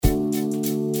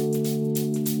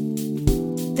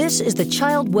This is the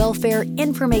Child Welfare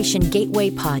Information Gateway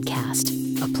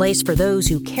Podcast, a place for those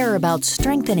who care about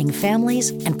strengthening families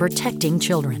and protecting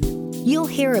children. You'll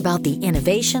hear about the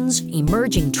innovations,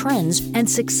 emerging trends, and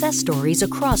success stories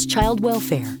across child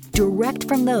welfare, direct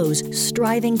from those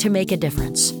striving to make a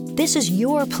difference. This is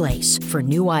your place for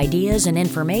new ideas and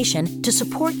information to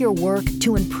support your work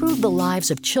to improve the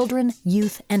lives of children,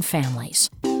 youth, and families.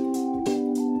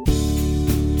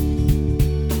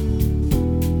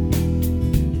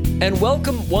 And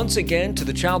welcome once again to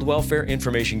the Child Welfare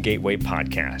Information Gateway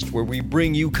Podcast, where we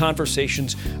bring you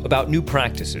conversations about new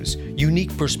practices,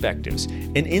 unique perspectives,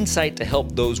 and insight to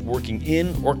help those working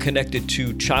in or connected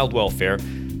to child welfare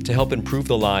to help improve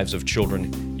the lives of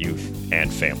children, youth,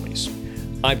 and families.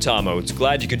 I'm Tom Oates.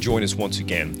 Glad you could join us once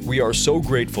again. We are so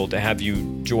grateful to have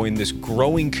you join this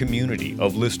growing community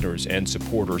of listeners and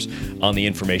supporters on the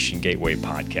Information Gateway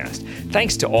podcast.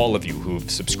 Thanks to all of you who've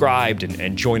subscribed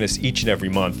and join us each and every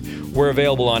month. We're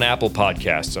available on Apple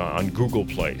Podcasts, on Google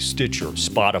Play, Stitcher,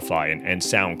 Spotify, and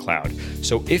SoundCloud.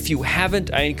 So if you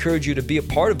haven't, I encourage you to be a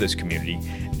part of this community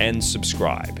and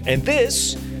subscribe. And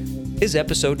this is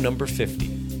episode number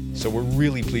 50. So we're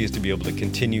really pleased to be able to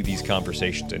continue these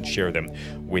conversations and share them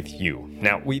with you.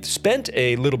 Now, we've spent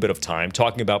a little bit of time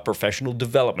talking about professional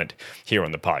development here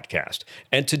on the podcast.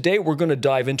 And today we're going to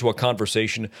dive into a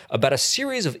conversation about a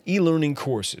series of e-learning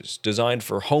courses designed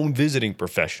for home visiting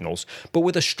professionals, but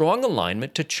with a strong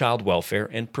alignment to child welfare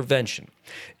and prevention.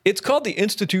 It's called the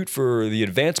Institute for the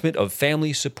Advancement of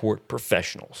Family Support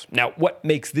Professionals. Now, what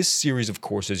makes this series of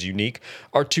courses unique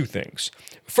are two things.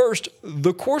 First,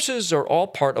 the courses are all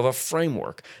part of a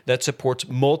framework that supports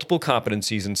multiple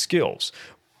competencies and skills.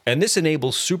 And this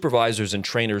enables supervisors and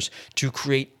trainers to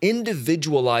create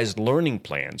individualized learning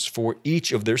plans for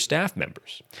each of their staff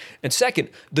members. And second,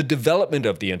 the development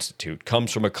of the Institute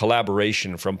comes from a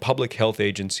collaboration from public health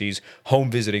agencies,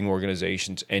 home visiting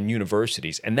organizations, and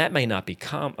universities. And that may not be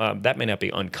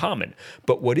uncommon,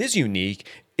 but what is unique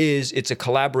is it's a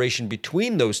collaboration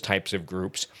between those types of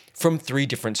groups from 3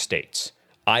 different states: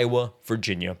 Iowa,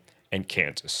 Virginia, and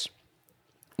Kansas.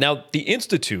 Now, the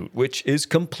Institute, which is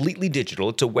completely digital,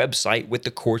 it's a website with the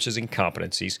courses and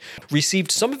competencies, received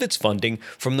some of its funding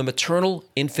from the Maternal,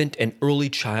 Infant, and Early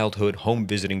Childhood Home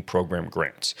Visiting Program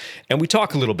grants. And we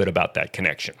talk a little bit about that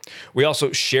connection. We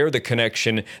also share the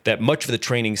connection that much of the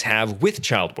trainings have with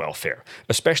child welfare,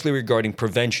 especially regarding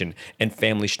prevention and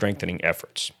family strengthening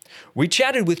efforts. We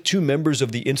chatted with 2 members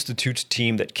of the Institute's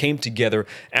team that came together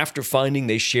after finding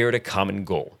they shared a common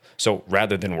goal. So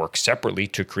rather than work separately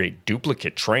to create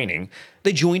duplicate training,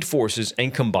 they joined forces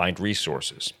and combined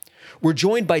resources. We're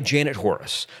joined by Janet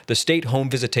Horace, the State Home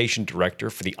Visitation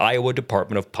Director for the Iowa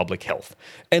Department of Public Health,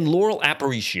 and Laurel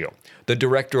Aparicio, the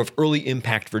Director of Early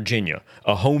Impact Virginia,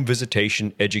 a home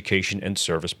visitation, education, and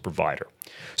service provider.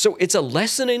 So it's a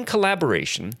lesson in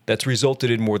collaboration that's resulted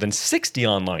in more than 60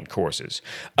 online courses,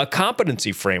 a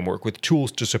competency framework with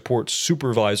tools to support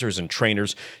supervisors and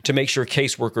trainers to make sure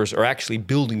caseworkers are actually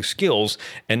building skills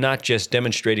and not just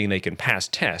demonstrating they can pass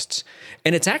tests.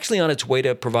 And it's actually on its way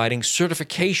to providing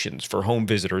certifications for home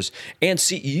visitors and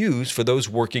CEUs for those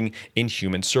working in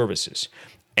human services.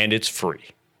 And it's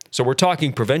free. So we're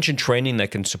talking prevention training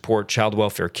that can support child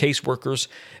welfare caseworkers,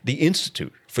 the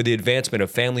Institute for the Advancement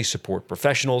of Family Support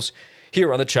Professionals,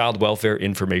 here on the Child Welfare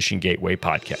Information Gateway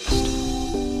podcast.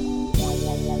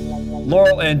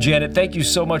 Laurel and Janet, thank you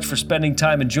so much for spending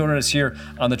time and joining us here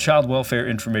on the Child Welfare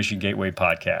Information Gateway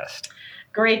podcast.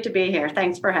 Great to be here.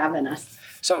 Thanks for having us.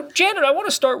 So, Janet, I want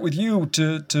to start with you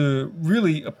to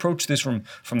really approach this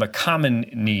from the common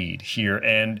need here.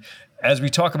 And as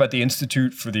we talk about the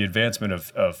Institute for the Advancement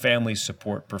of Family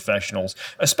Support Professionals,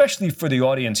 especially for the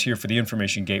audience here for the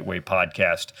Information Gateway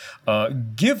podcast,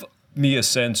 give me a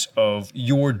sense of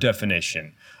your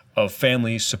definition of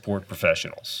family support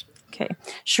professionals. Okay,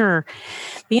 sure.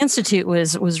 The Institute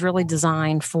was really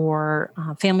designed for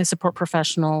family support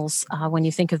professionals. When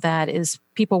you think of that, is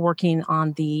people working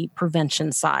on the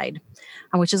prevention side,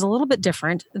 which is a little bit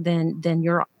different than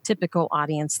your typical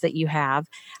audience that you have.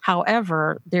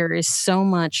 However, there is so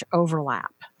much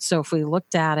overlap. So if we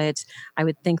looked at it, I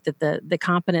would think that the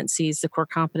competencies, the core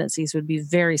competencies would be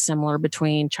very similar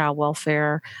between child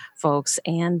welfare folks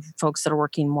and folks that are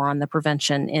working more on the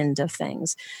prevention end of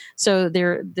things. So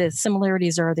the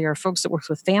similarities are there are folks that work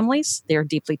with families. They're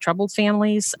deeply troubled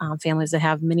families, families that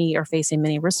have are facing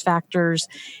many risk factors.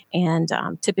 And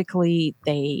typically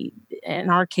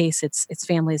in our case, it's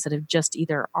families that have just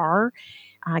either are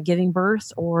giving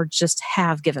birth or just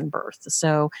have given birth.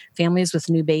 So families with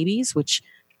new babies, which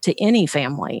to any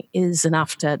family is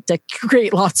enough to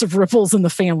create lots of ripples in the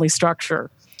family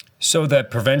structure. So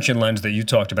that prevention lens that you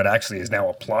talked about actually is now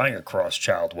applying across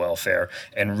child welfare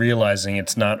and realizing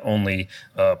it's not only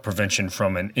prevention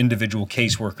from an individual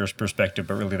caseworker's perspective,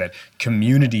 but really that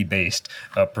community-based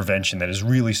prevention that is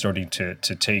really starting to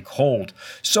take hold.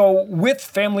 So with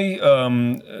family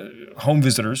home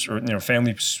visitors or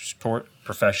family support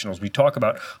professionals, we talk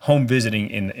about home visiting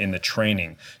in the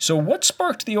training. So what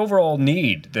sparked the overall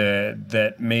need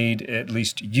that made at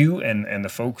least you and the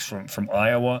folks from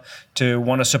Iowa to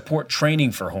want to support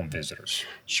training for home visitors?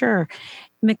 Sure.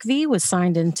 McV was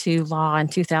signed into law in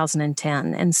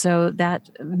 2010. And so that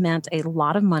meant a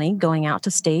lot of money going out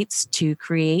to states to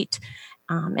create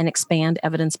and expand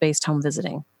evidence-based home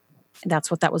visiting.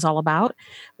 That's what that was all about.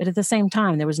 But at the same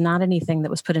time, there was not anything that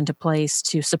was put into place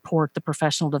to support the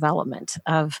professional development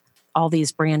of all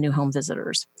these brand new home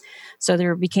visitors. So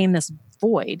there became this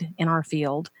void in our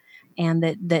field and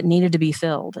that needed to be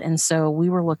filled. And so we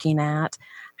were looking at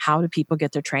how do people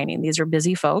get their training? These are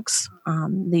busy folks.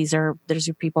 These are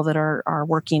people that are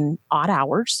working odd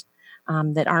hours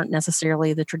that aren't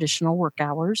necessarily the traditional work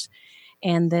hours.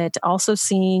 And that also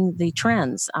seeing the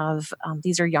trends of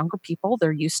these are younger people.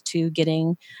 They're used to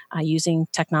getting, using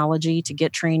technology to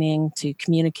get training, to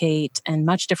communicate in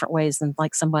much different ways than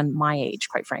like someone my age,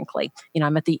 quite frankly.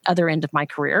 I'm at the other end of my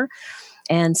career.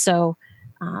 And so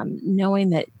knowing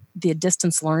that the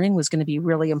distance learning was going to be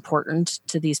really important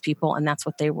to these people, and that's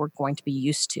what they were going to be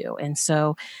used to. And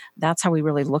so that's how we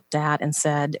really looked at and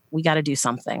said, we got to do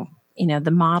something.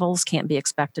 The models can't be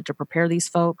expected to prepare these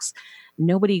folks.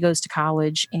 Nobody goes to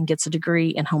college and gets a degree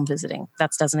in home visiting.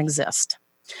 That doesn't exist.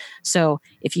 So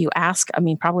if you ask,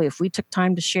 probably if we took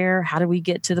time to share, how do we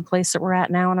get to the place that we're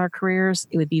at now in our careers,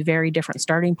 it would be very different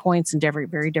starting points and very,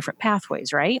 very different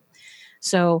pathways, right?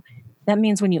 So that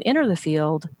means when you enter the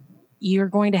field, you're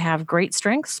going to have great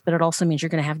strengths, but it also means you're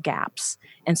going to have gaps.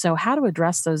 And so how to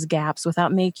address those gaps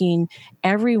without making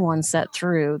everyone set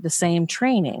through the same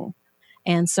training.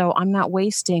 And so I'm not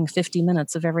wasting 50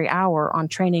 minutes of every hour on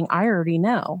training I already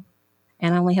know.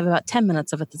 And I only have about 10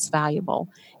 minutes of it that's valuable.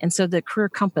 And so the Career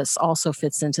Compass also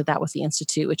fits into that with the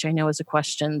Institute, which I know is a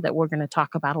question that we're going to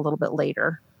talk about a little bit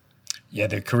later. Yeah,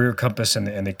 the Career Compass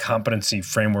and the competency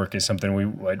framework is something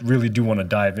I really do want to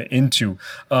dive into.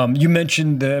 You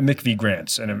mentioned the MCV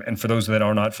grants, and for those that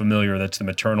are not familiar, that's the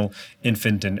maternal,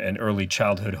 infant, and early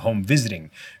childhood home visiting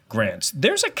grants.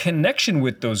 There's a connection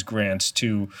with those grants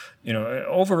to,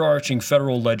 overarching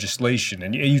federal legislation,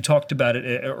 and you talked about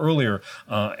it earlier,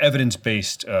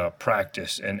 evidence-based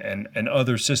practice and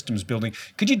other systems building.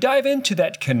 Could you dive into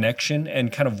that connection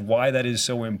and kind of why that is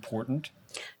so important?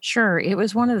 Sure. It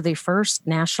was one of the first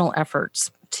national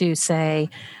efforts to say,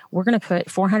 we're going to put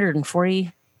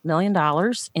 $440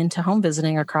 million into home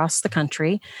visiting across the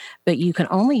country, but you can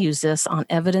only use this on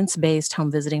evidence-based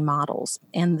home visiting models.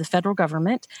 And the federal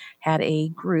government had a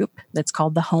group that's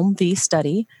called the Home V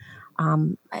Study.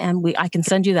 I can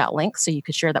send you that link so you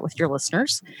could share that with your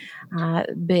listeners.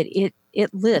 But it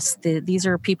lists, these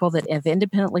are people that have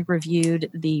independently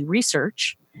reviewed the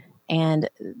research, and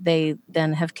they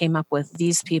then have came up with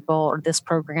these people or this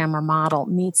program or model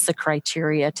meets the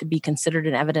criteria to be considered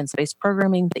an evidence-based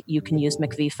programming that you can use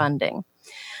MCV funding.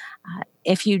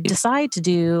 If you decide to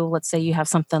do, let's say you have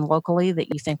something locally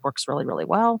that you think works really, really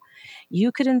well, you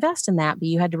could invest in that, but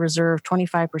you had to reserve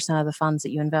 25% of the funds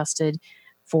that you invested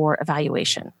for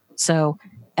evaluation. So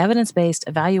evidence-based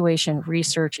evaluation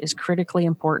research is critically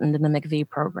important in the MCV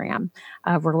program.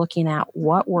 We're looking at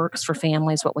what works for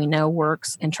families, what we know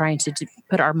works, and trying to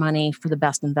put our money for the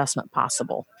best investment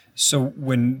possible. So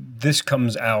when this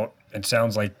comes out, it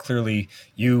sounds like clearly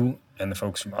you and the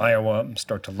folks from Iowa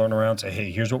start to learn around, say, hey,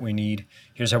 here's what we need,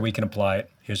 here's how we can apply it,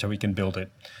 here's how we can build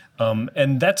it.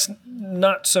 And that's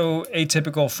not so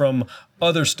atypical from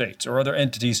other states or other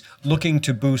entities looking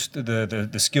to boost the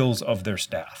skills of their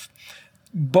staff.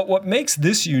 But what makes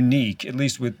this unique, at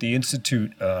least with the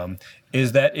Institute,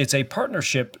 is that it's a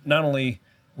partnership not only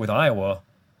with Iowa,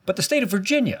 but the state of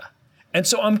Virginia. And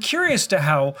so I'm curious to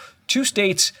how two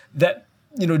states that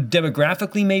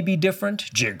demographically may be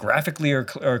different, geographically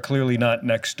are clearly not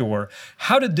next door.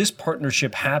 How did this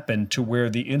partnership happen to where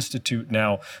the Institute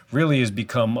now really has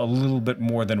become a little bit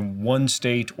more than one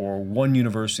state or one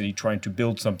university trying to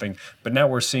build something, but now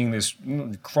we're seeing this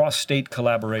cross-state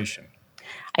collaboration?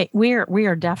 We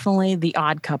are definitely the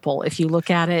odd couple if you look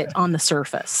at it on the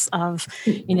surface of,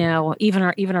 even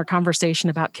our conversation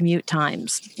about commute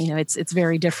times. It's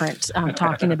very different.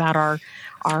 Talking about our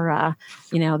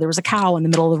there was a cow in the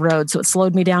middle of the road, so it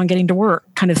slowed me down getting to work,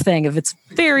 kind of thing. If it's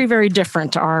very, very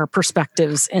different to our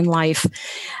perspectives in life.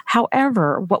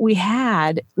 However, what we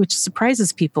had, which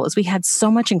surprises people, is we had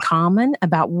so much in common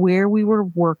about where we were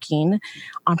working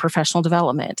on professional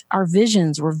development. Our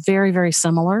visions were very, very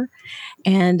similar.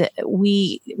 And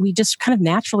we just kind of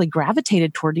naturally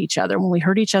gravitated toward each other. When we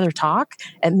heard each other talk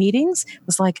at meetings, it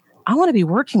was like, I want to be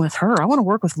working with her. I want to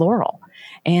work with Laurel.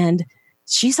 And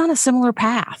she's on a similar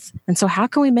path. And so how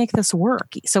can we make this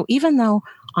work? So even though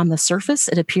on the surface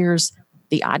it appears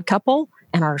the odd couple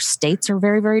and our states are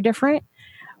very, very different,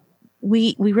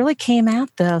 we really came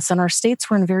at this, and our states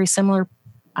were in a very similar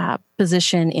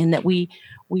position in that we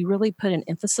really put an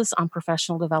emphasis on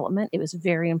professional development. It was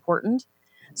very important.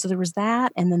 So there was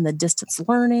that, and then the distance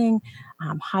learning,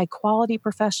 high quality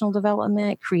professional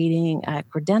development, creating a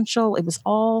credential. It was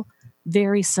all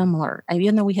very similar. And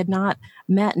even though we had not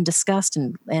met and discussed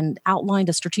and outlined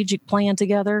a strategic plan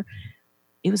together,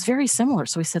 it was very similar.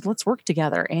 So we said, let's work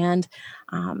together. And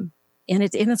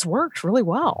it's worked really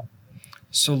well.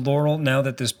 So Laurel, now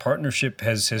that this partnership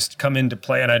has come into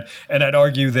play, and I'd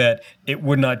argue that it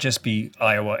would not just be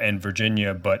Iowa and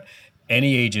Virginia, but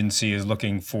any agency is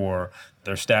looking for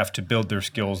their staff to build their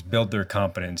skills, build their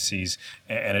competencies,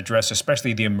 and address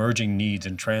especially the emerging needs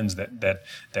and trends that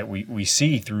we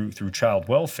see through child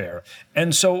welfare.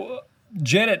 And so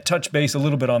Janet touched base a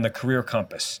little bit on the career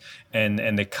compass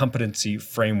and the competency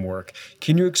framework.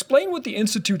 Can you explain what the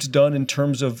Institute's done in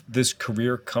terms of this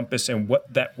career compass and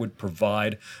what that would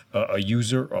provide a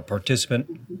user, a participant?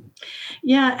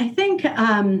 Yeah, I think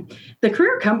the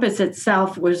career compass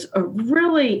itself was a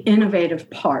really innovative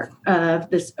part of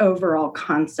this overall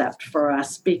concept for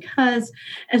us because,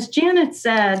 as Janet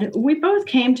said, we both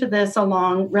came to this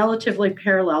along relatively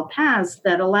parallel paths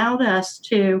that allowed us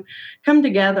to come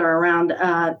together around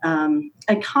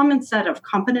a common set of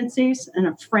competencies and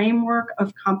a framework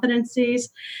of competencies.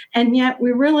 And yet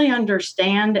we really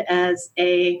understand as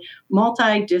a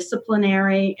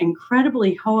multidisciplinary,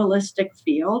 incredibly holistic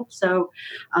field. So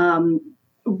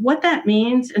what that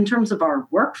means in terms of our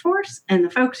workforce and the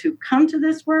folks who come to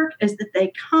this work is that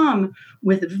they come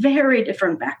with very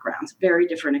different backgrounds, very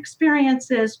different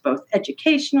experiences, both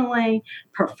educationally,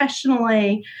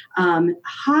 professionally,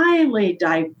 highly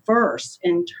diverse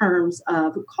in terms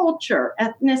of culture,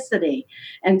 ethnicity,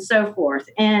 and so forth.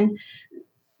 And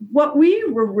what we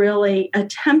were really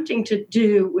attempting to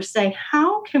do was say,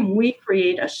 how can we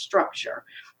create a structure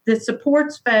that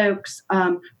supports folks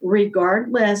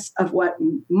regardless of what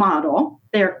model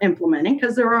they're implementing,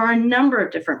 because there are a number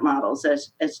of different models,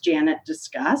 as Janet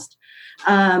discussed,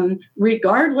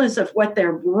 regardless of what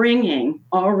they're bringing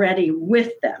already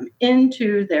with them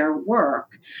into their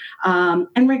work,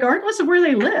 and regardless of where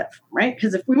they live, right?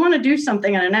 Because if we want to do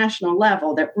something at a national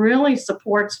level that really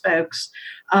supports folks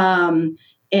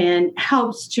and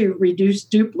helps to reduce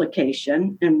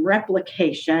duplication and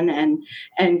replication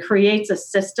and creates a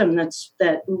system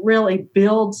that really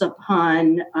builds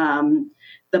upon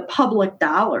the public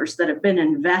dollars that have been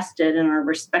invested in our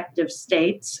respective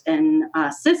states and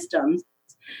systems,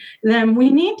 then we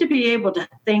need to be able to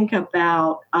think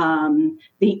about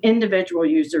the individual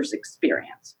user's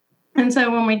experience. And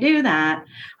so when we do that,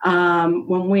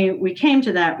 when we came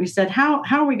to that, we said, how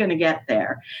are we going to get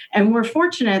there? And we're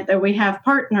fortunate that we have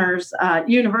partners,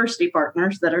 university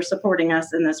partners that are supporting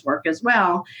us in this work as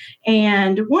well.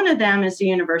 And one of them is the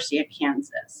University of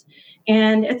Kansas.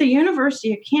 And at the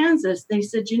University of Kansas, they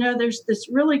said, there's this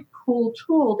really cool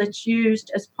tool that's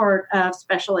used as part of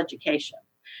special education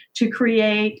to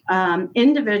create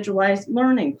individualized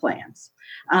learning plans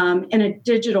in a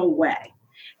digital way.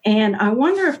 And I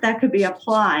wonder if that could be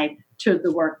applied to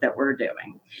the work that we're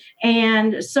doing.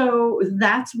 And so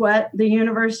that's what the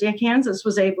University of Kansas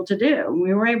was able to do.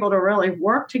 We were able to really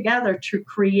work together to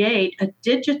create a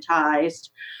digitized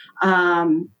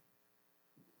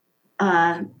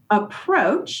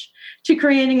approach to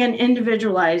creating an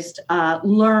individualized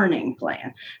learning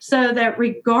plan, so that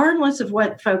regardless of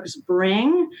what folks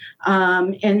bring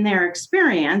in their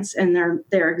experience and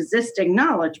their existing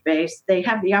knowledge base, they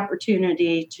have the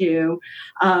opportunity to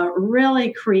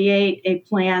really create a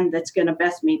plan that's going to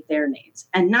best meet their needs,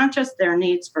 and not just their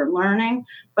needs for learning,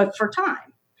 but for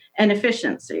time and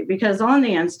efficiency. Because on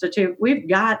the Institute, we've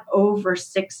got over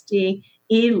 60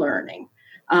 e-learning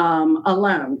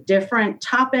alone, different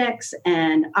topics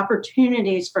and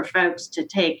opportunities for folks to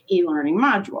take e-learning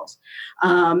modules.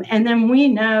 And then we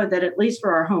know that at least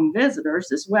for our home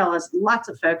visitors, as well as lots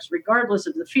of folks, regardless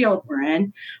of the field we're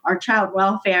in, our child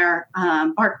welfare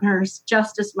partners,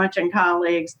 just as much and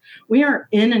colleagues, we are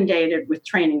inundated with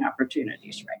training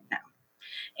opportunities right now.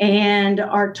 And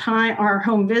our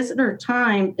home visitor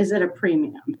time is at a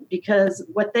premium because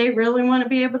what they really want to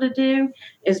be able to do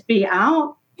is be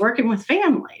out working with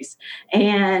families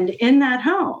and in that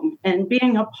home and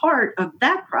being a part of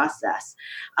that process.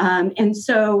 And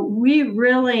so we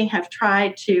really have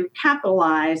tried to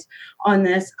capitalize on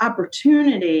this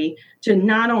opportunity to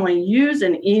not only use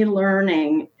an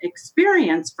e-learning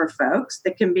experience for folks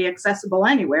that can be accessible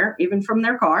anywhere, even from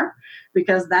their car,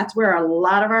 because that's where a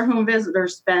lot of our home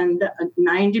visitors spend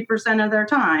 90% of their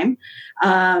time,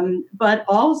 but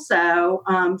also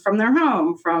from their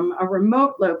home, from a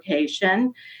remote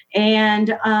location,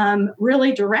 and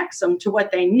really directs them to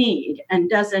what they need and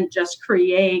doesn't just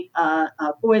create a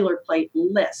boilerplate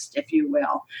list, if you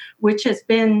will, which has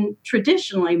been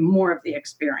traditionally more of the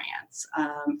experience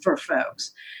for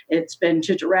folks. It's been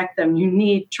to direct them, you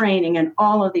need training in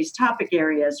all of these topic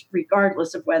areas,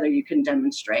 regardless of whether you can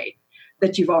demonstrate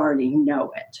that you've already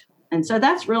know it. And so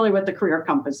that's really what the Career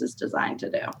Compass is designed to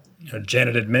do.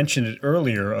 Janet had mentioned it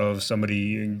earlier of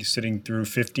somebody sitting through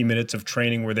 50 minutes of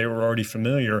training where they were already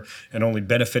familiar and only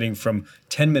benefiting from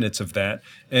 10 minutes of that.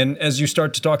 And as you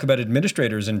start to talk about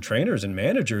administrators and trainers and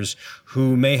managers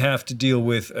who may have to deal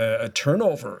with a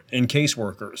turnover in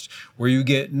caseworkers, where you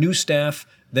get new staff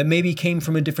that maybe came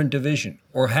from a different division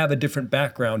or have a different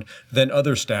background than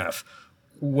other staff.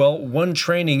 Well, one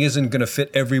training isn't going to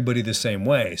fit everybody the same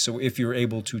way. So if you're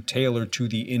able to tailor to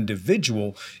the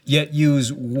individual, yet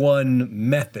use one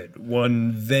method,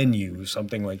 one venue,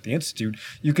 something like the Institute,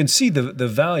 you can see the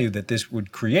value that this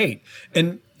would create.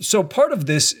 And so part of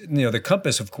this, the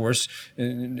Compass, of course,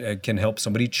 can help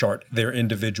somebody chart their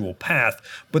individual path.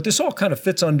 But this all kind of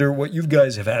fits under what you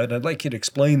guys have had. And I'd like you to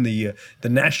explain the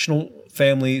National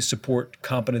Family Support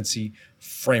Competency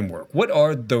Framework. What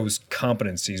are those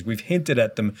competencies? We've hinted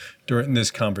at them during this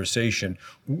conversation.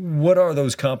 What are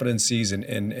those competencies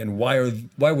and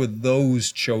why were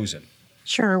those chosen?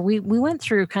 Sure. We went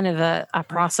through kind of a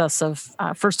process of,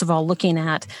 first of all, looking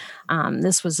at,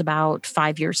 this was about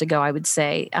 5 years ago, I would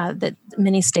say, that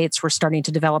many states were starting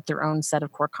to develop their own set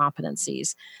of core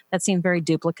competencies. That seemed very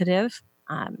duplicative.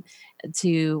 How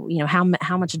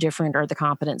much different are the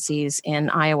competencies in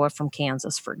Iowa from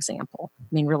Kansas, for example? I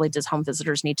mean, really, does home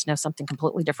visitors need to know something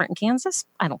completely different in Kansas?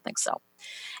 I don't think so.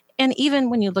 And even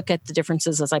when you look at the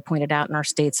differences, as I pointed out, in our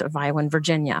states of Iowa and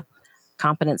Virginia,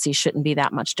 competencies shouldn't be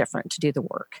that much different to do the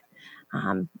work.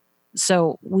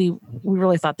 So we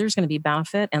really thought there's going to be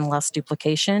benefit and less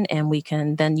duplication, and we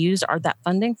can then use that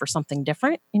funding for something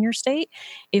different in your state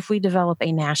if we develop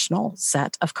a national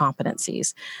set of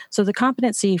competencies. So the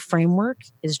competency framework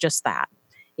is just that.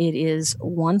 It is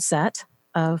one set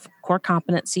of core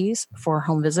competencies for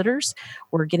home visitors.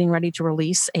 We're getting ready to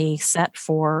release a set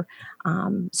for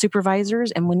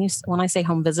supervisors, and when I say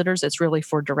home visitors, it's really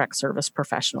for direct service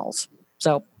professionals.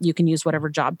 So you can use whatever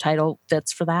job title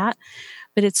fits for that.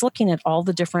 But it's looking at all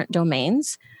the different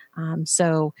domains.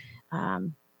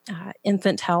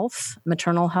 Infant health,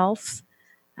 maternal health,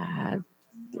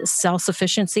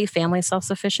 self-sufficiency, family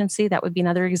self-sufficiency, that would be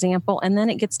another example. And then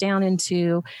it gets down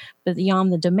into,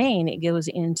 beyond the domain, it goes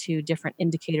into different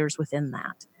indicators within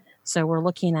that. So we're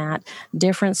looking at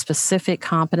different specific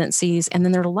competencies, and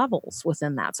then there are levels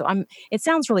within that. So it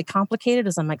sounds really complicated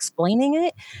as I'm explaining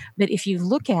it, but if you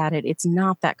look at it, it's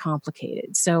not that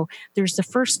complicated. So there's the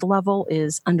first level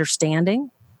is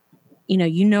understanding.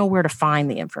 You know where to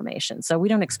find the information. So we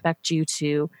don't expect you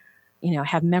to,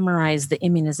 have memorized the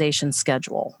immunization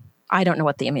schedule. I don't know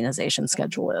what the immunization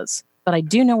schedule is, but I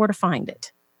do know where to find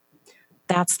it.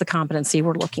 That's the competency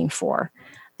we're looking for.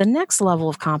 The next level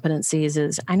of competencies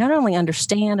is I not only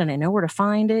understand and I know where to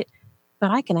find it,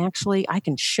 but I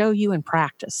can show you in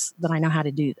practice that I know how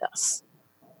to do this.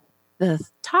 The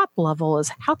top level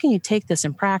is how can you take this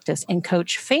in practice and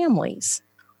coach families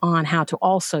on how to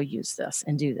also use this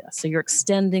and do this. So you're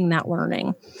extending that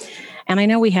learning. And I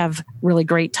know we have really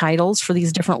great titles for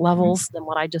these different levels than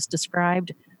what I just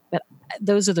described, but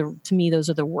to me, those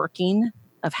are the working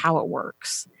of how it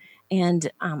works.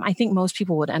 And I think most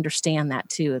people would understand that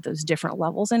too, at those different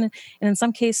levels. And in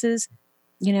some cases,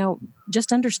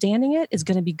 just understanding it is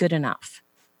going to be good enough.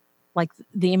 Like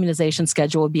the immunization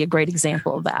schedule would be a great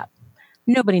example of that.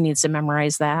 Nobody needs to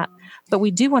memorize that, but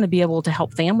we do want to be able to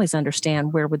help families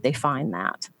understand where would they find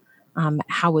that.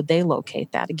 How would they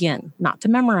locate that? Again, not to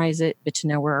memorize it, but to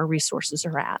know where our resources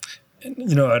are at.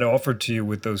 And, I'd offer to you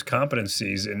with those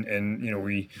competencies, and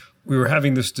we were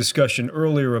having this discussion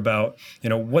earlier about,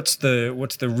 what's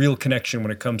the real connection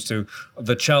when it comes to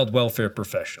the child welfare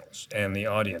professionals and the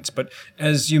audience. But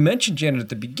as you mentioned, Janet, at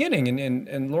the beginning,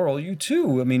 and Laurel, you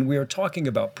too, I mean, we are talking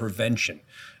about prevention.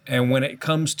 And when it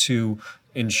comes to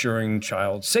ensuring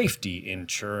child safety,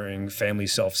 ensuring family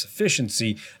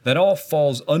self-sufficiency, that all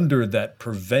falls under that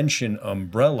prevention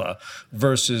umbrella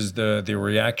versus the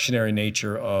reactionary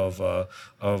nature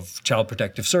of child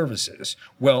protective services.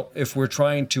 Well, if we're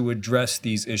trying to address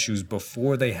these issues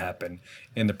before they happen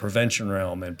in the prevention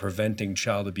realm and preventing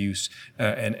child abuse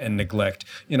and neglect,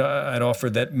 I'd offer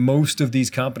that most of these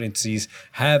competencies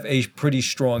have a pretty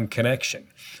strong connection.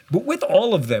 But with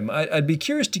all of them, I'd be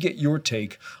curious to get your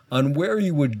take on where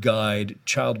you would guide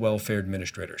child welfare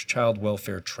administrators, child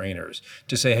welfare trainers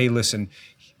to say, hey, listen,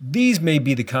 these may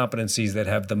be the competencies that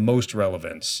have the most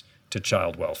relevance to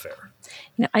child welfare.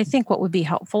 I think what would be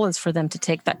helpful is for them to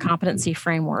take that competency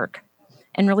framework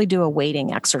and really do a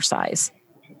weighting exercise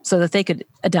so that they could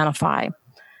identify,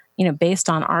 based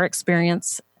on our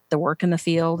experience, the work in the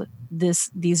field,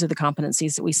 these are the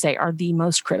competencies that we say are the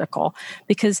most critical,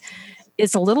 because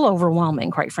it's a little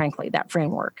overwhelming, quite frankly, that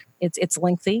framework. It's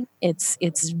lengthy, it's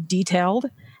detailed,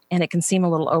 and it can seem a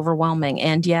little overwhelming.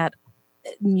 And yet,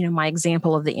 my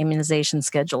example of the immunization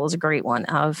schedule is a great one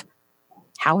of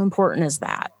how important is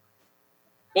that?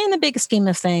 In the big scheme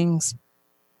of things,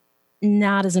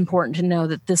 not as important to know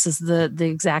that this is the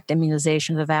exact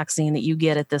immunization, the vaccine that you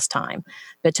get at this time,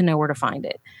 but to know where to find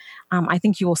it. I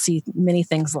think you will see many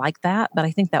things like that, but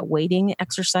I think that weighting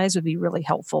exercise would be really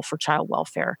helpful for child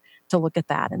welfare to look at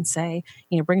that and say,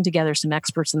 bring together some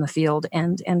experts in the field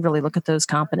and really look at those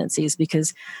competencies,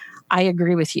 because I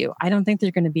agree with you. I don't think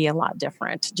they're going to be a lot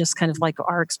different, just kind of like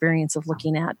our experience of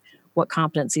looking at what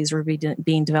competencies were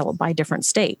being developed by different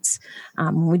states.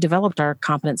 When we developed our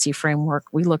competency framework,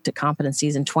 we looked at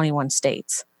competencies in 21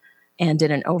 states and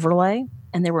did an overlay,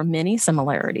 and there were many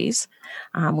similarities.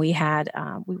 We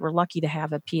were lucky to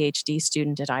have a PhD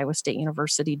student at Iowa State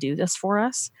University do this for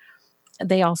us.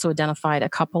 They also identified a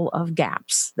couple of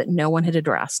gaps that no one had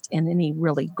addressed in any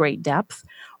really great depth.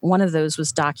 One of those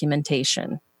was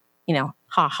documentation.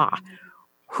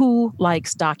 Who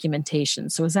likes documentation?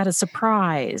 So is that a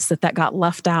surprise that got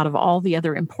left out of all the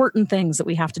other important things that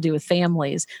we have to do with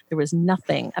families? There was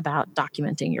nothing about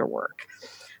documenting your work.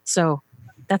 So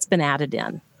that's been added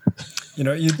in.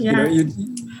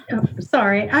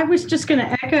 Sorry, I was just going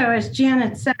to echo, as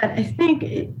Janet said, I think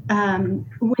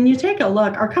when you take a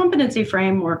look, our competency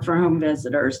framework for home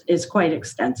visitors is quite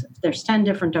extensive. There's 10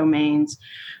 different domains.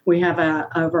 We have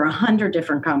over 100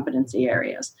 different competency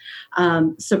areas.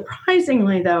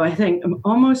 Surprisingly, though, I think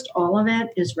almost all of it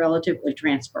is relatively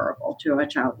transferable to a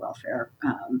child welfare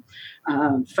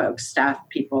folks, staff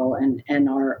people, and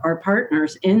our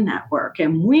partners in that work.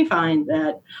 And we find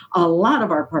that a lot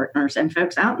of our partners and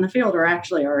folks out in the field are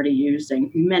actually already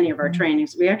using many of our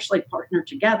trainings. We actually partner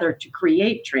together to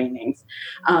create trainings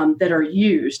that are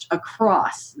used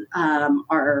across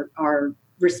our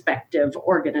respective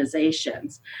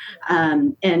organizations.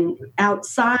 And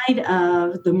outside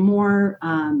of the more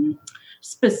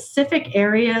specific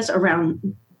areas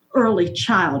around early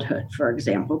childhood, for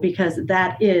example, because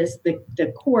that is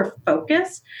the core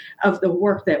focus of the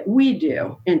work that we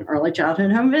do in early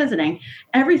childhood home visiting.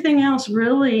 Everything else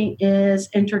really is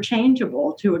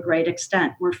interchangeable to a great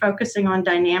extent. We're focusing on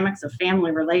dynamics of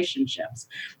family relationships,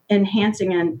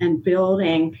 enhancing and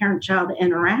building parent-child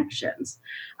interactions,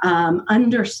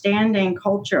 understanding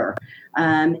culture,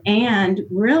 and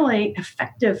really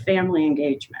effective family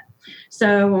engagement.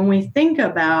 So when we think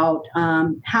about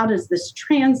how does this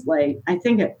translate, I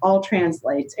think it all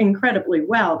translates incredibly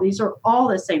well. These are all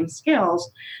the same skills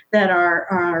that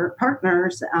our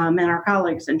partners and our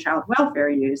colleagues in child welfare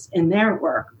use in their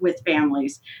work with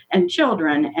families and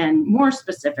children, and more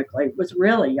specifically with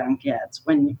really young kids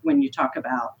when you talk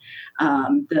about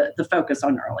the focus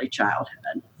on early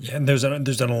childhood. Yeah, and there's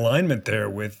an alignment there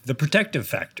with the protective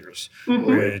factors,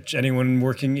 which anyone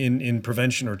working in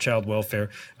prevention or child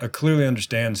welfare clearly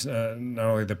understands not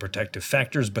only the protective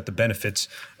factors, but the benefits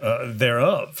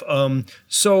thereof.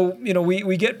 So,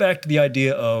 we get back to the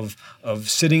idea of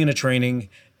sitting in a training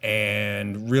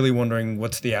and really wondering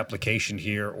what's the application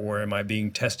here, or am I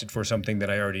being tested for something that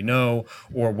I already know,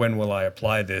 or when will I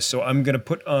apply this? So I'm going to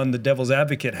put on the devil's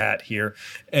advocate hat here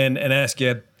and ask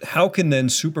you, how can then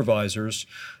supervisors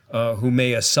who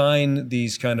may assign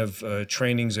these kind of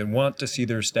trainings and want to see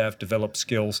their staff develop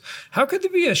skills, how could they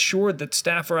be assured that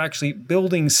staff are actually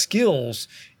building skills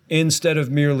instead of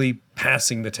merely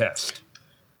passing the test?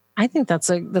 I think that's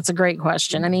a great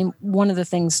question. I mean, one of the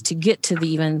things to get to the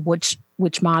even which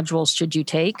modules should you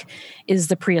take is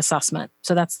the pre-assessment.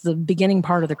 So that's the beginning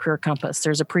part of the Career Compass.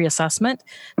 There's a pre-assessment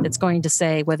that's going to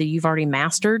say whether you've already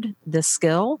mastered this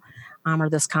skill or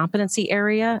this competency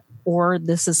area, or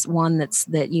this is one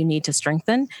that you need to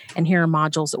strengthen. And here are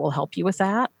modules that will help you with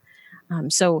that.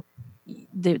 So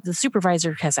the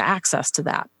supervisor has access to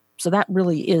that. So that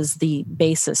really is the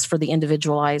basis for the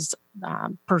individualized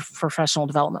professional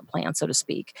development plan, so to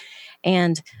speak.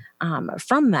 And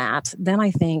from that, then I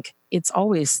think it's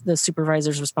always the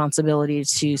supervisor's responsibility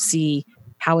to see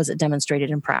how is it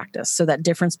demonstrated in practice. So that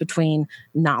difference between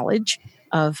knowledge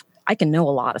of, I can know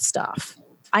a lot of stuff.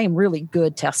 I am really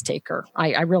good test taker.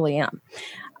 I really am.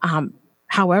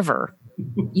 However,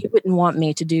 you wouldn't want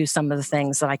me to do some of the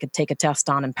things that I could take a test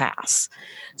on and pass.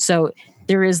 So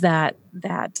there is that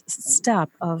step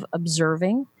of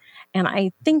observing. And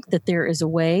I think that there is a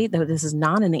way, though this is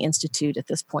not in the Institute at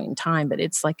this point in time, but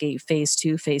it's like a phase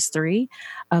 2, phase 3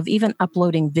 of even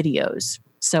uploading videos.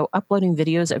 So uploading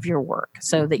videos of your work,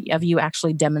 so that of you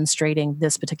actually demonstrating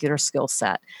this particular skill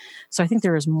set. So I think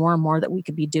there is more and more that we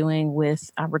could be doing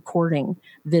with recording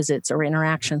visits or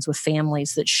interactions with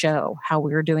families that show how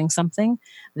we're doing something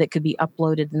that could be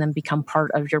uploaded and then become part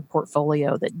of your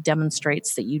portfolio that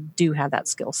demonstrates that you do have that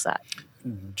skill set.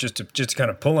 Just to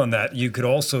kind of pull on that, you could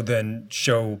also then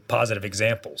show positive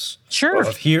examples. Sure.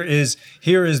 Of here is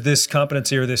this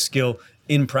competency or this skill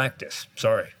in practice.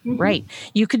 Sorry. Right.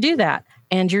 You could do that.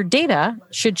 And your data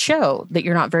should show that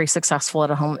you're not very successful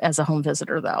as a home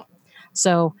visitor, though.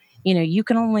 So, you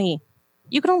can only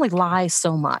lie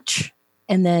so much,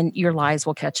 and then your lies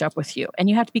will catch up with you. And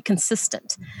you have to be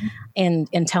consistent in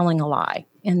telling a lie.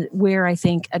 And where I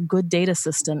think a good data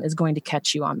system is going to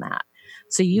catch you on that.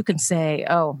 So you can say,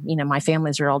 oh, my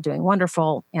families are all doing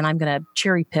wonderful, and I'm going to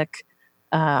cherry pick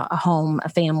a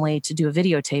family to do a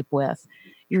videotape with.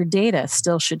 Your data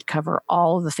still should cover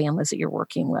all of the families that you're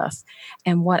working with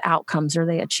and what outcomes are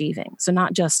they achieving. So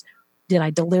not just, did I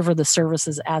deliver the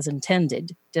services as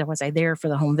intended? Was I there for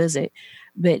the home visit?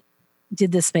 But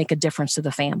did this make a difference to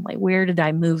the family? Where did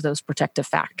I move those protective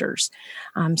factors?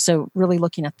 So really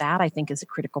looking at that, I think, is a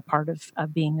critical part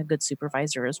of being a good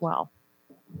supervisor as well.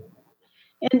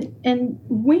 And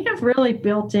we have really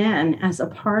built in as a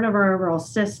part of our overall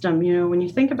system, when you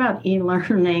think about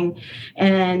e-learning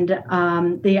and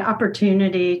the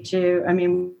opportunity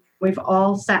we've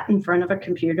all sat in front of a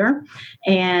computer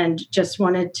and just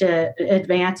wanted to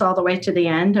advance all the way to the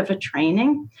end of a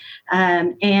training.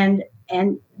 And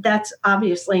that's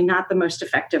obviously not the most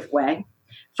effective way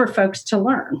for folks to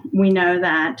learn. We know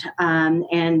that.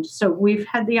 And so we've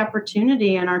had the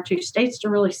opportunity in our 2 states to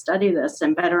really study this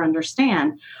and better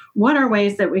understand what are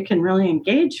ways that we can really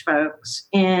engage folks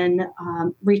in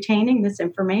retaining this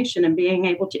information and being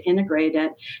able to integrate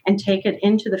it and take it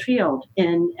into the field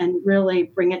and really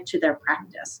bring it to their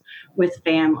practice with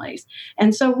families.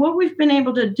 And so what we've been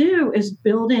able to do is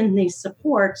build in these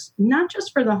supports, not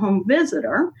just for the home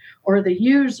visitor or the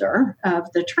user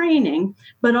of the training,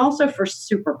 but also for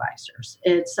supervisors.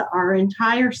 It's our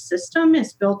entire system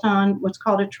is built on what's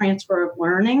called a transfer of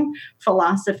learning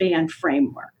philosophy and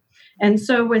framework. And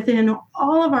so within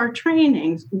all of our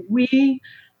trainings, we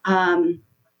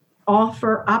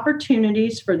offer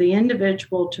opportunities for the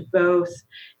individual to both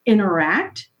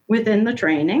interact within the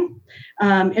training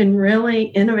in really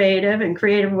innovative and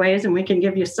creative ways. And we can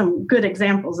give you some good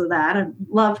examples of that. I'd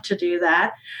love to do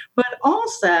that. But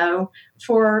also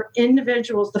for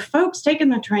individuals, the folks taking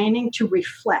the training, to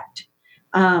reflect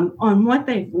on what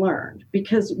they've learned,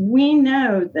 because we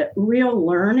know that real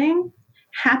learning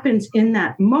happens in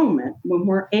that moment when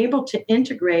we're able to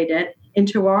integrate it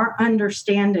into our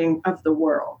understanding of the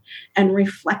world and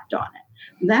reflect on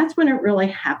it. That's when it really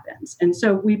happens. And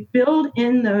so we build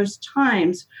in those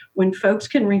times when folks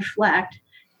can reflect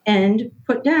and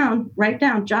write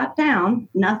down, jot down,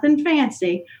 nothing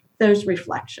fancy, those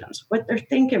reflections, what they're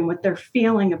thinking, what they're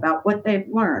feeling about what they've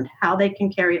learned, how they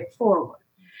can carry it forward.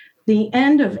 The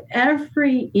end of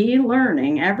every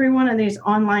e-learning, every one of these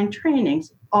online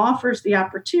trainings offers the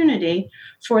opportunity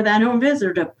for that home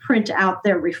visitor to print out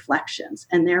their reflections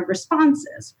and their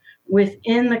responses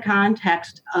within the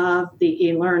context of the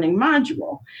e-learning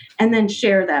module, and then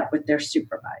share that with their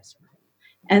supervisor.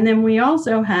 And then we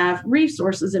also have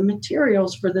resources and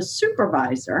materials for the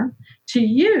supervisor to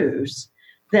use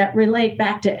that relate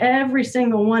back to every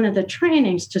single one of the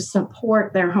trainings to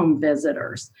support their home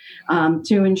visitors,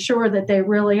 to ensure that they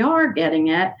really are getting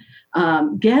it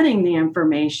getting the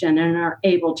information and are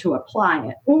able to apply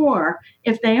it. Or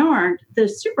if they aren't, the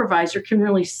supervisor can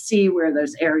really see where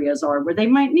those areas are where they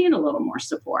might need a little more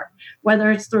support,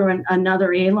 whether it's through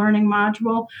another e-learning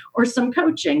module or some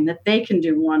coaching that they can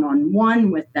do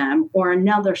one-on-one with them, or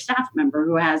another staff member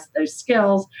who has those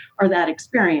skills or that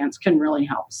experience can really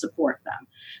help support them.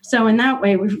 So in that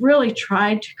way, we've really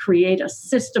tried to create a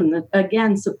system that,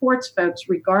 again, supports folks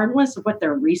regardless of what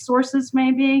their resources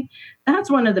may be. That's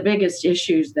one of the biggest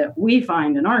issues that we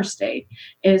find in our state,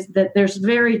 is that there's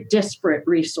very disparate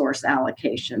resource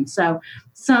allocation. So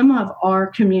some of our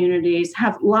communities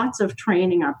have lots of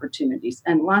training opportunities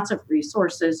and lots of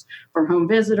resources for home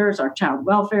visitors, our child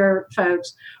welfare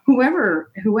folks,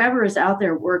 whoever is out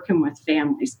there working with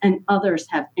families, and others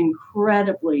have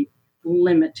incredibly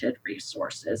limited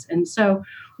resources. And so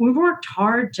we've worked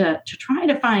hard to try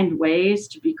to find ways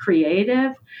to be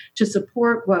creative to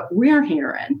support what we're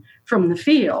hearing from the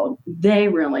field they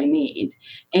really need.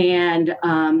 And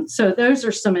so those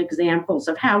are some examples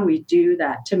of how we do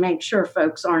that to make sure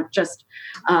folks aren't just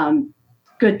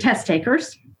good test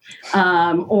takers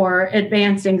or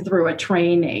advancing through a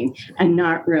training and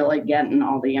not really getting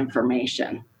all the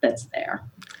information that's there.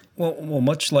 Well,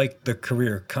 much like the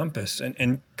Career Compass,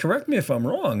 and correct me if I'm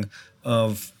wrong,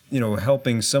 of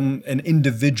helping an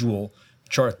individual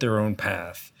chart their own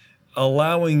path,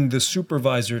 allowing the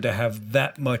supervisor to have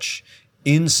that much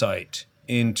insight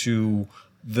into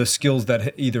the skills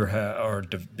that either are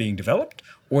being developed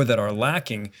or that are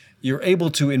lacking. You're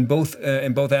able to, in both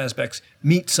aspects,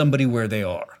 meet somebody where they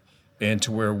are, and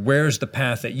to where's the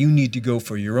path that you need to go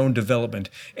for your own development,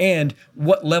 and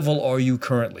what level are you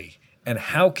currently. And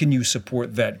how can you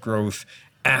support that growth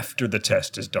after the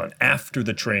test is done, after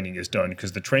the training is done?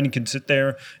 Because the training can sit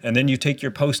there, and then you take your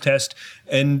post-test,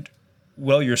 and,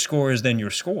 your score is then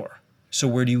your score. So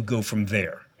where do you go from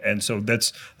there? And so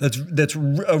that's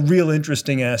a real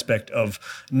interesting aspect of,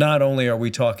 not only are we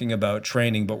talking about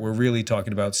training, but we're really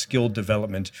talking about skill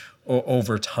development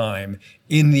over time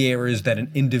in the areas that an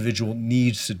individual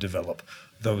needs to develop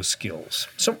those skills.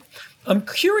 So I'm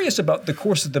curious about the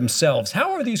courses themselves.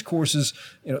 How are these courses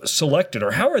selected,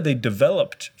 or how are they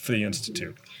developed for the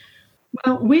Institute?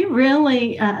 Well, we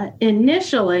really,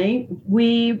 initially,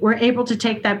 we were able to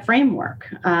take that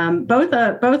framework. Both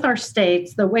our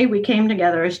states, the way we came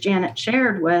together, as Janet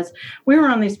shared, was we were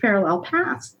on these parallel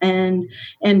paths. And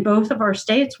in both of our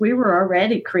states, we were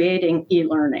already creating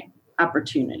e-learning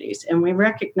opportunities. And we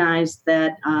recognized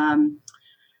that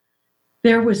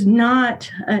there was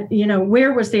not,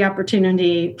 where was the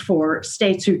opportunity for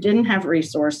states who didn't have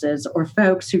resources or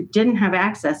folks who didn't have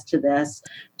access to this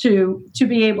to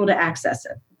be able to access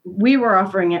it? We were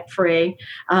offering it free,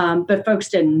 but folks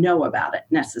didn't know about it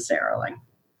necessarily.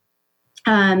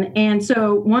 And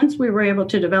so once we were able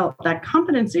to develop that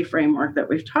competency framework that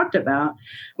we've talked about,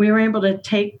 we were able to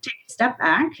take a step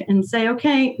back and say,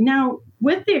 okay, now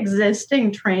with the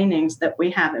existing trainings that we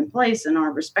have in place in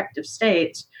our respective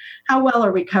states, how well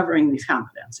are we covering these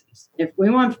competencies? If we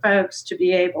want folks to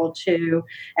be able to,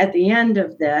 at the end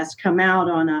of this, come out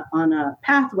on a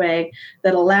pathway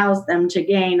that allows them to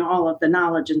gain all of the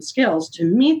knowledge and skills to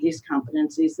meet these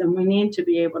competencies, then we need to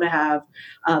be able to have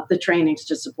the trainings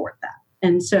to support that.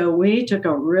 And so we took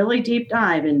a really deep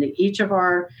dive into each of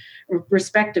our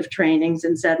respective trainings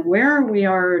and said, where are we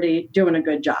already doing a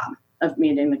good job of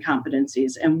meeting the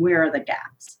competencies, and where are the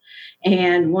gaps?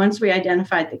 And once we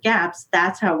identified the gaps,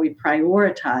 that's how we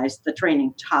prioritized the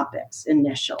training topics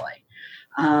initially.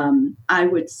 I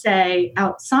would say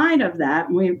outside of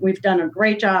that, we've done a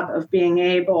great job of being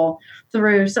able,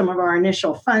 through some of our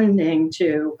initial funding,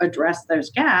 to address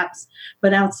those gaps.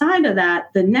 But outside of that,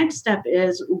 the next step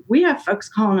is we have folks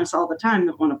calling us all the time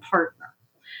that want to partner.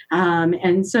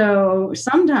 And so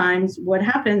sometimes what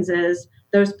happens is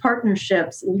those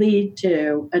partnerships lead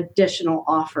to additional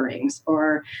offerings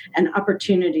or an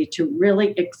opportunity to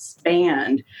really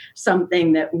expand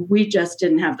something that we just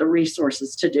didn't have the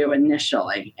resources to do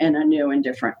initially in a new and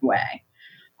different way.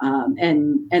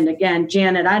 And again,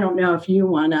 Janet, I don't know if you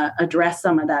want to address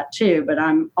some of that too, but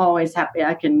I'm always happy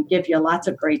I can give you lots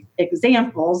of great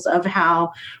examples of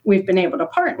how we've been able to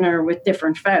partner with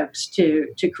different folks to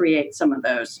create some of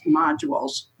those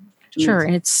modules. Sure,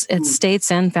 it's states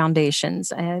and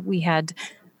foundations. We had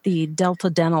the Delta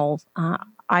Dental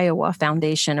Iowa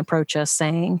Foundation approach us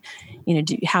saying,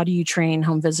 how do you train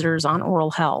home visitors on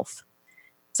oral health?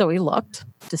 So we looked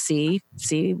to see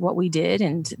what we did,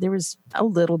 and there was a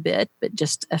little bit, but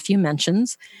just a few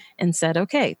mentions, and said,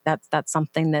 okay, that's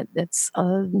something that's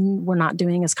we're not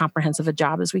doing as comprehensive a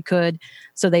job as we could.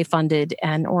 So they funded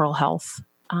an oral health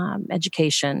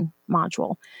education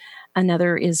module.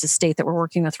 Another is a state that we're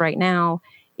working with right now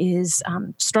is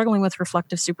struggling with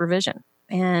reflective supervision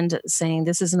and saying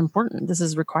this isn't important, this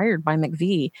is required by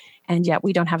McVie, and yet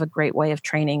we don't have a great way of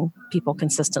training people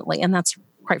consistently. And that's,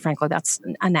 quite frankly, that's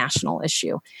a national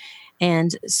issue.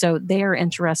 And so they are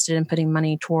interested in putting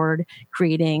money toward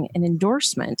creating an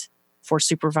endorsement for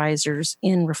supervisors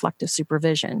in reflective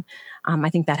supervision. I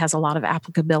think that has a lot of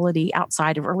applicability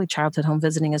outside of early childhood home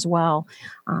visiting as well,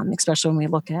 especially when we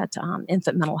look at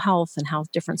infant mental health and how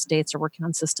different states are working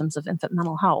on systems of infant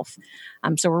mental health.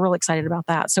 So we're really excited about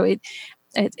that. So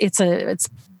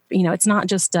it's not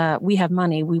just we have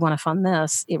money, we want to fund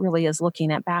this. It really is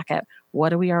looking back at what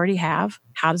do we already have,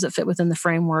 how does it fit within the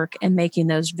framework, and making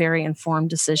those very informed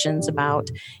decisions about,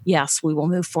 yes, we will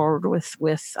move forward with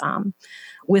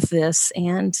this.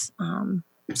 And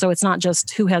so it's not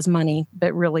just who has money,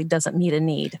 but really doesn't meet a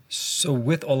need. So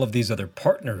with all of these other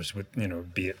partners, with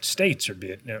be it states or be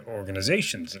it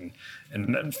organizations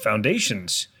and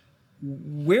foundations,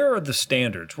 where are the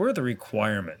standards? Where are the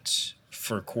requirements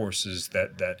for courses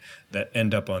that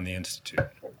end up on the Institute?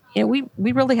 We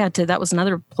really had to, that was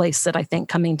another place that I think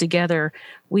coming together,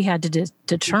 we had to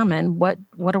determine what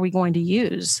are we going to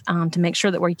use to make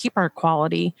sure that we keep our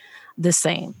quality the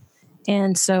same.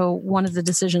 And so one of the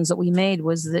decisions that we made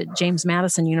was that James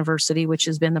Madison University, which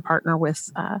has been the partner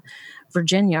with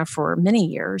Virginia for many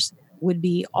years, would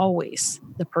be always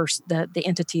the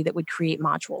entity that would create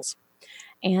modules.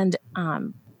 And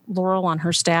Laurel on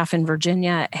her staff in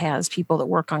Virginia has people that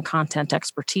work on content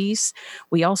expertise.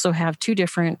 We also have 2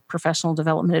 different professional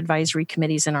development advisory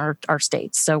committees in our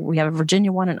states. So we have a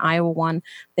Virginia one and Iowa one.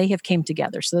 They have came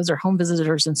together. So those are home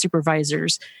visitors and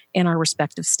supervisors in our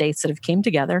respective states that have came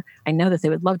together. I know that they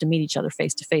would love to meet each other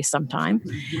face to face sometime,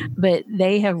 but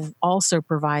they have also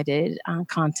provided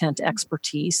content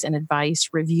expertise and advice,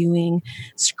 reviewing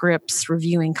scripts,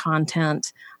 reviewing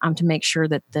content to make sure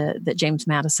that that James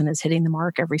Madison is hitting the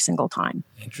mark every single time.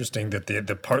 Interesting that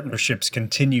the partnerships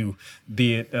continue,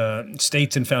 be it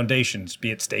states and foundations,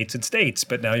 be it states and states,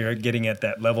 but now you're getting at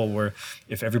that level where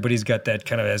if everybody's got that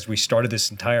kind of, as we started this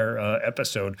entire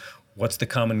episode, what's the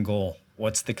common goal?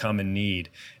 What's the common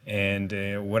need?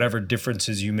 And whatever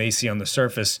differences you may see on the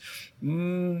surface,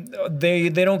 they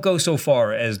don't go so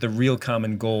far as the real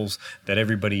common goals that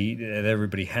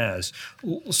everybody has.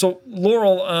 So,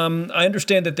 Laurel, I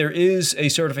understand that there is a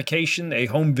certification, a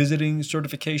home visiting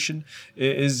certification.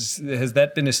 Has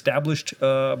that been established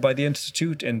by the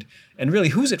Institute? And really,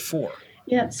 who's it for?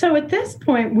 Yeah, so at this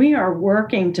point, we are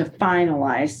working to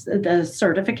finalize the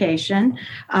certification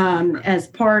as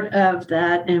part of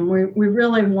that. And we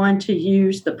really want to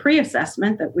use the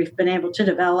pre-assessment that we've been able to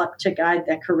develop to guide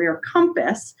the career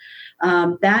compass.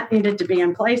 That needed to be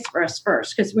in place for us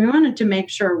first, because we wanted to make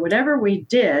sure whatever we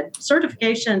did,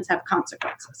 certifications have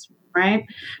consequences, right?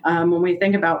 When we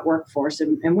think about workforce,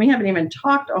 and we haven't even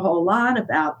talked a whole lot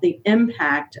about the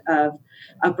impact of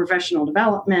professional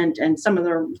development and some of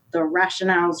the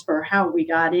rationales for how we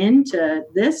got into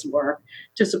this work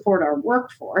to support our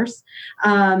workforce.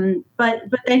 But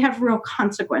they have real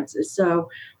consequences. So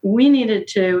we needed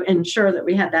to ensure that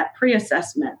we had that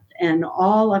pre-assessment and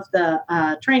all of the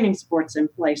training supports in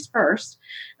place first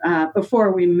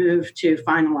before we move to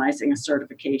finalizing a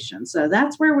certification. So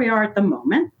that's where we are at the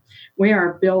moment. We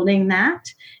are building that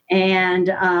and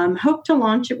hope to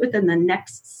launch it within the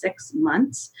next 6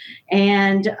 months.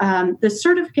 And the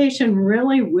certification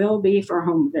really will be for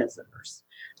home visitors.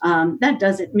 That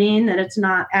doesn't mean that it's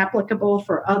not applicable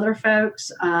for other folks,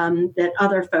 that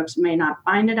other folks may not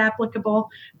find it applicable,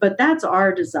 but that's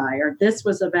our desire.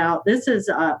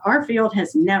 Our field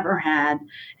has never had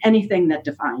anything that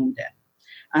defined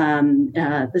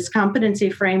it. This competency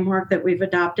framework that we've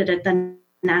adopted at the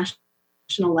national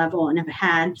level and have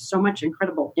had so much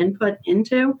incredible input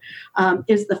into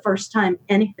is the first time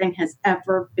anything has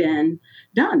ever been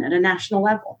done at a national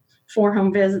level for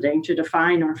home visiting to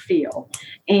define our field.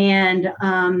 And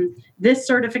this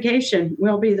certification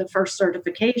will be the first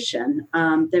certification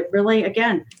that really,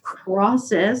 again,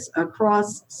 crosses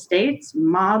across states,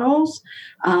 models,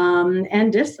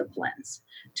 and disciplines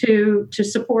to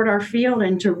support our field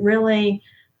and to really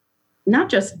not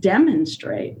just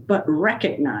demonstrate, but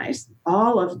recognize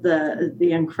all of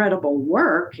the incredible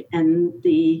work and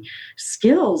the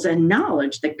skills and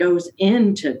knowledge that goes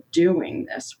into doing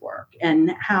this work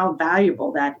and how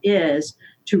valuable that is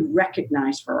to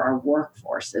recognize for our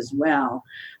workforce as well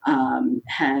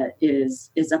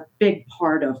is a big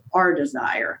part of our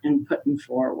desire in putting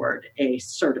forward a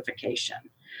certification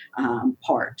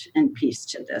part and piece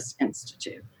to this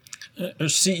institute. Are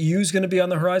CEUs going to be on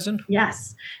the horizon?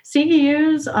 Yes.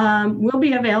 CEUs will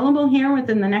be available here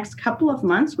within the next couple of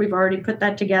months. We've already put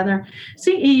that together.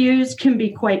 CEUs can be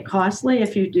quite costly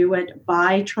if you do it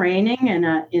by training in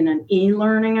an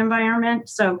e-learning environment.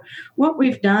 So what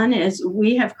we've done is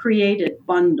we have created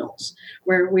bundles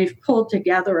where we've pulled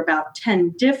together about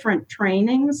 10 different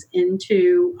trainings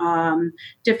into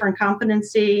different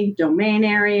competency, domain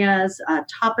areas,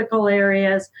 topical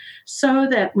areas, so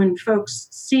that when folks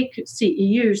seek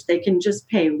CEUs, they can just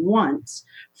pay once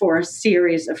for a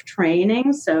series of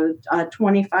trainings. So a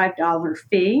 $25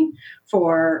 fee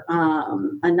for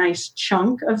a nice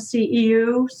chunk of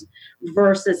CEUs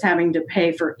versus having to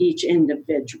pay for each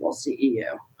individual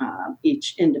CEU,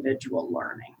 each individual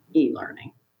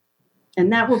e-learning.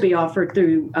 And that will be offered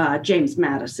through James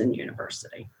Madison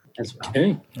University as well.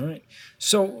 Okay. All right.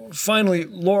 So finally,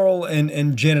 Laurel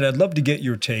and Janet, I'd love to get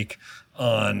your take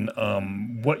on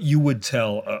what you would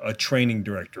tell a training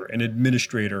director, an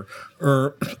administrator,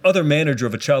 or other manager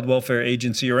of a child welfare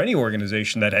agency or any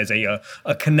organization that has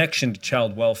a connection to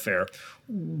child welfare,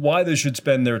 why they should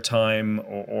spend their time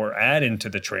or add into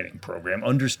the training program,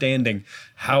 understanding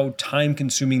how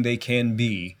time-consuming they can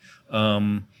be,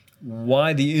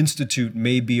 why the Institute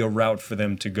may be a route for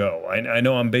them to go. I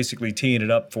know I'm basically teeing it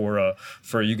up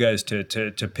for you guys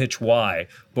to pitch why,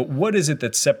 but what is it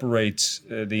that separates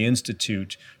the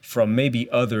Institute from maybe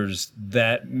others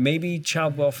that maybe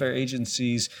child welfare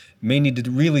agencies may need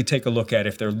to really take a look at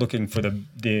if they're looking for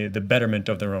the betterment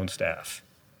of their own staff?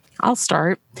 I'll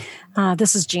start.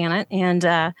 This is Janet, and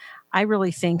I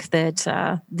really think that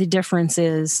the difference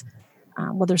is,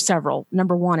 well, there's several.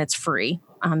 Number one, it's free.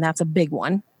 That's a big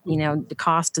one. You know, the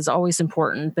cost is always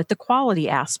important, but the quality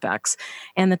aspects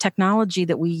and the technology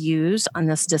that we use on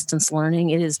this distance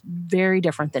learning, it is very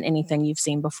different than anything you've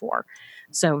seen before.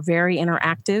 So very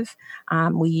interactive.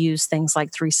 We use things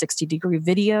like 360-degree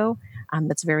video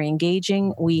that's very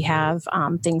engaging. We have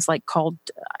things like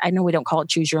I know we don't call it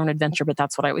Choose Your Own Adventure, but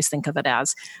that's what I always think of it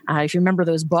as. If you remember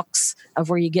those books of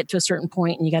where you get to a certain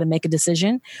point and you got to make a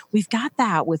decision, we've got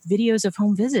that with videos of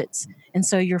home visits. And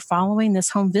so you're following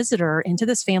this home visitor into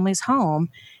this family's home,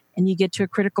 and you get to a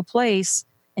critical place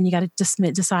and you got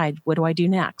to decide, what do I do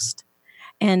next?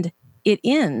 And it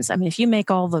ends. I mean, if you make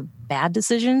all the bad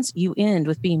decisions, you end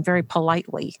with being very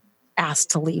politely asked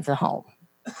to leave the home,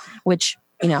 which,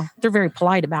 you know, they're very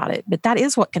polite about it, but that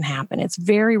is what can happen. It's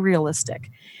very realistic.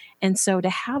 And so to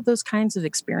have those kinds of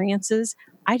experiences,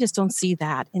 I just don't see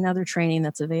that in other training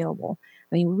that's available.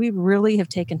 I mean, we really have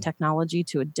taken technology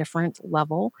to a different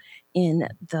level in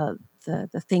the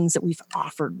things that we've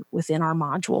offered within our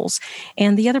modules.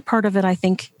 And the other part of it, I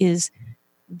think, is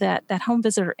that home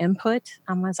visitor input,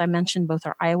 as I mentioned, both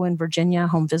our Iowa and Virginia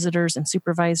home visitors and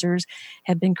supervisors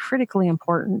have been critically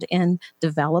important in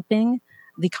developing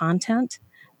the content.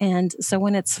 And so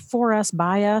when it's for us,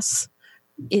 by us,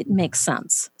 it makes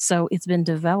sense. So it's been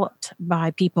developed by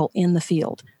people in the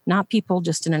field, not people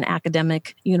just in an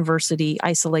academic university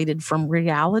isolated from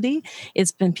reality.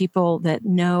 It's been people that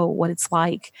know what it's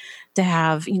like to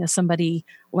have, you know, somebody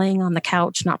laying on the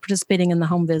couch, not participating in the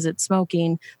home visit,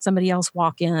 smoking, somebody else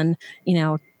walk in, you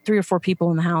know, 3 or 4 people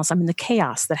in the house. I mean, the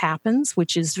chaos that happens,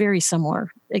 which is very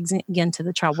similar, again, to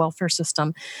the child welfare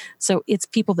system. So it's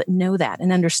people that know that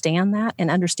and understand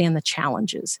the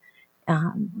challenges.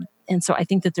 And so I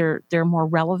think that they're more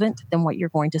relevant than what you're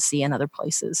going to see in other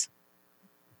places.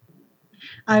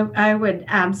 I would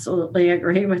absolutely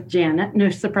agree with Janet. No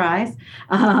surprise.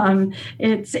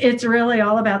 It's really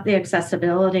all about the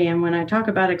accessibility. And when I talk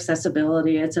about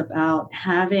accessibility, it's about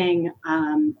having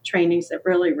trainings that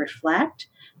really reflect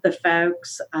the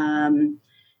folks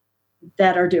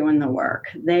that are doing the work.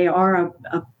 They are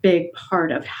a big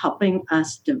part of helping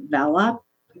us develop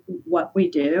what we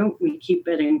do. We keep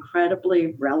it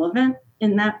incredibly relevant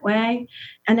in that way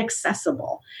and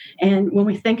accessible. And when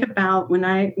we think about, when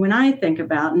I think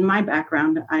about, in my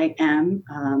background, I am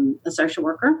a social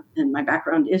worker, and my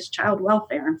background is child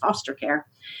welfare and foster care.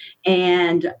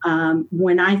 And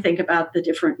when I think about the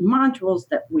different modules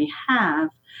that we have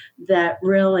that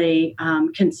really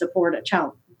can support a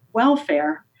child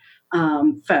welfare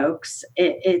folks,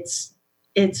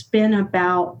 it's been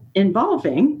about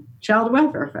involving child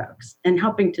welfare folks and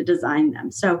helping to design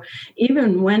them. So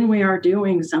even when we are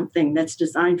doing something that's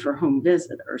designed for home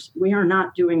visitors, we are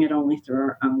not doing it only through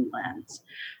our own lens.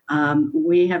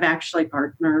 We have actually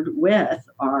partnered with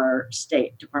our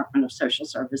state Department of Social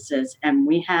Services, and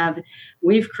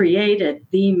we've created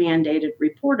the mandated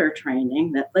reporter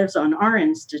training that lives on our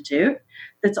institute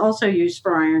that's also used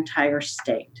for our entire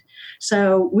state.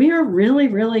 So we are really,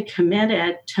 really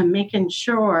committed to making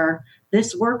sure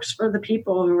this works for the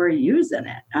people who are using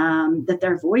it, that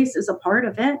their voice is a part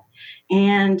of it,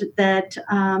 and that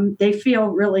they feel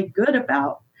really good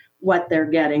about what they're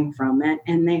getting from it,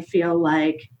 and they feel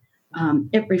like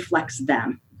it reflects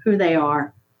them, who they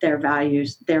are, their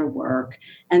values, their work,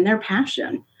 and their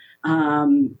passion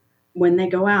when they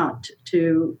go out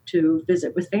to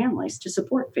visit with families, to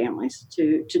support families,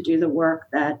 to do the work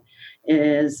that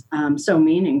is so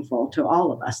meaningful to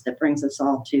all of us, that brings us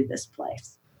all to this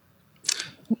place.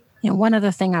 One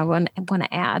other thing I want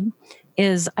to add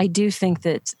is I do think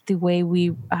that the way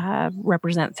we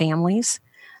represent families,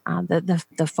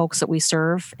 the folks that we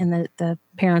serve, and the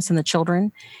parents and the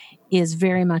children, is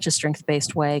very much a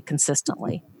strength-based way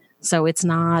consistently. So it's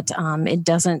not, it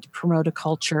doesn't promote a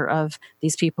culture of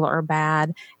these people are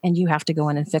bad and you have to go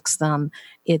in and fix them.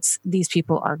 It's these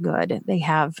people are good.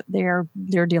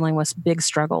 They're dealing with big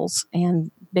struggles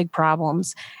and big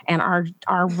problems. And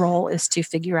our role is to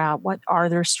figure out what are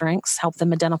their strengths, help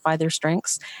them identify their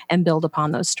strengths, and build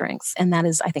upon those strengths. And that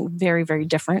is, I think, very, very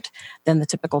different than the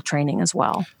typical training as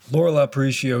well. Laurel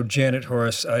Aparicio, Janet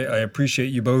Horace, I appreciate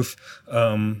you both.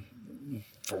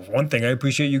 For one thing, I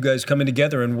appreciate you guys coming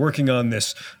together and working on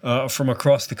this from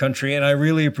across the country. And I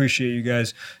really appreciate you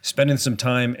guys spending some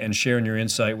time and sharing your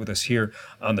insight with us here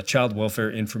on the Child Welfare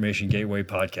Information Gateway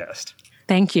podcast.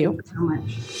 Thank you. Thank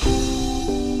you so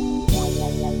much.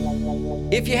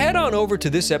 If you head on over to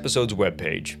this episode's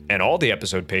webpage, and all the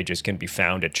episode pages can be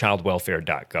found at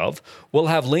childwelfare.gov, we'll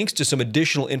have links to some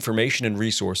additional information and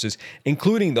resources,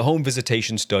 including the home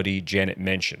visitation study Janet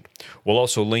mentioned. We'll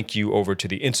also link you over to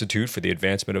the Institute for the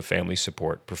Advancement of Family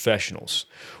Support Professionals.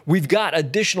 We've got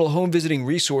additional home visiting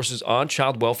resources on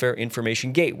Child Welfare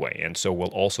Information Gateway, and so we'll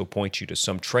also point you to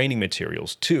some training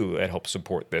materials, too, that help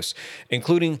support this,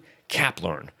 including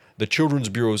CapLearn, the Children's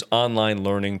Bureau's online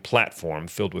learning platform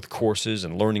filled with courses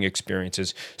and learning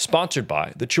experiences sponsored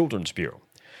by the Children's Bureau.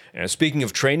 And speaking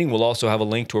of training, we'll also have a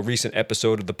link to a recent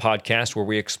episode of the podcast where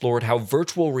we explored how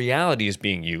virtual reality is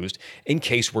being used in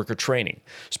caseworker training,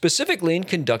 specifically in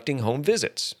conducting home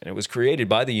visits. And it was created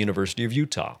by the University of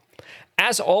Utah.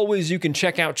 As always, you can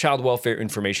check out Child Welfare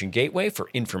Information Gateway for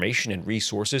information and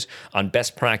resources on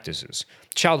best practices,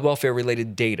 child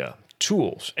welfare-related data,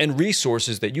 tools, and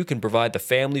resources that you can provide the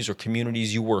families or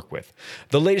communities you work with.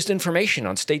 The latest information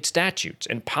on state statutes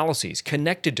and policies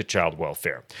connected to child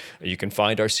welfare. You can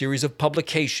find our series of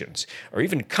publications, or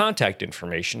even contact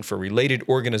information for related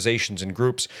organizations and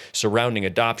groups surrounding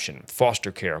adoption,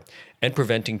 foster care, and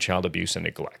preventing child abuse and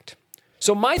neglect.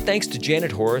 So my thanks to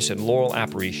Janet Horace and Laurel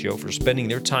Aparicio for spending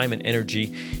their time and energy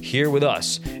here with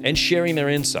us and sharing their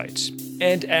insights.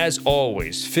 And as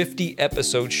always, 50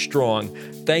 episodes strong,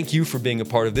 thank you for being a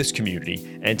part of this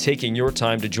community and taking your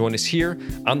time to join us here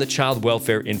on the Child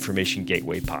Welfare Information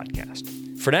Gateway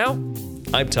podcast. For now,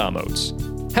 I'm Tom Oates.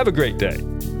 Have a great day.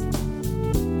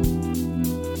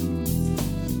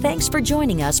 Thanks for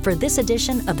joining us for this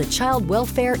edition of the Child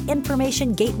Welfare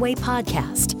Information Gateway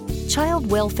podcast. Child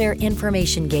Welfare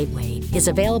Information Gateway is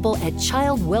available at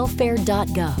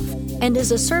childwelfare.gov and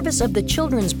is a service of the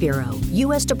Children's Bureau,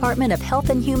 U.S. Department of Health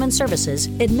and Human Services,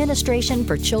 Administration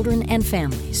for Children and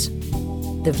Families.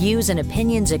 The views and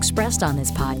opinions expressed on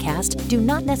this podcast do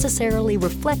not necessarily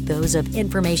reflect those of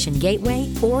Information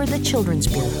Gateway or the Children's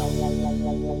Bureau.